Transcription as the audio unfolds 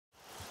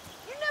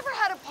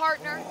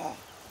partner.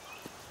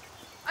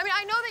 I mean,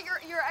 I know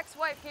that your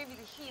ex-wife gave you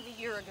the heave a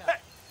year ago. Hey,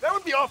 that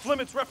would be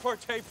off-limits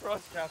repartee for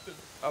us, Captain.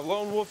 I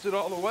lone wolfed it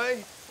all the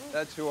way.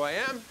 That's who I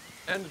am.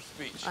 End of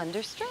speech.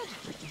 Understood.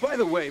 By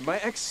the way, my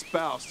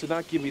ex-spouse did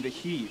not give me the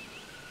heave.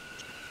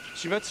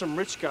 She met some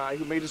rich guy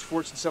who made his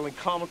fortune selling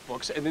comic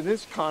books, and in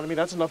this economy,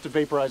 that's enough to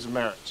vaporize a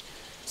marriage.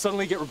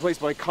 Suddenly get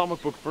replaced by a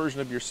comic book version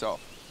of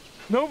yourself.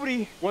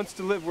 Nobody wants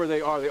to live where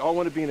they are. They all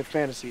want to be in a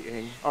fantasy,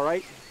 Ing, all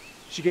right?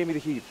 She gave me the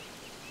heave.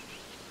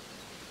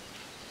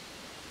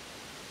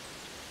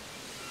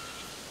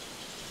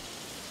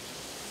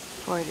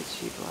 Boy, did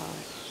she blow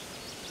it.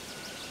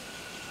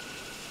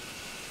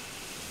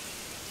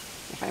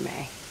 If I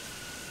may.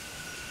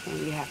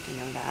 And you have to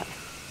know that.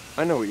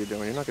 I know what you're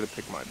doing. You're not going to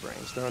pick my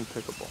brains. They're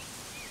unpickable.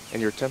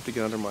 And your attempt to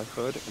get under my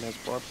hood and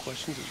ask Barb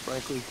questions is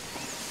frankly...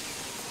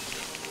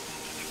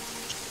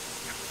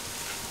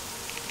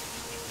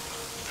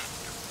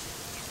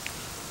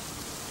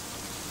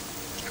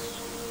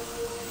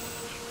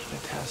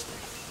 fantastic.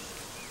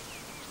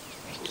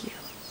 Thank you.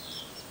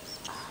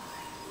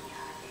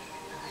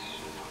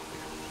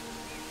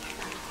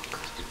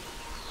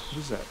 What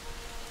is that?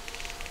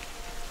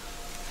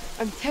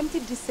 I'm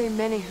tempted to say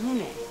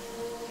menehune.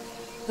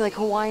 Like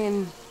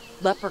Hawaiian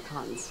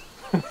leprechauns.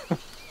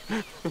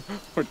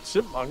 Or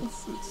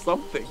chipmunks. It's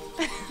something.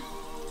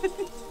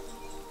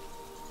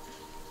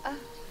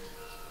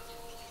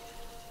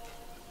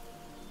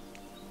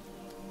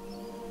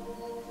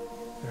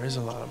 There is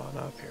a lot of on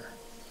up here.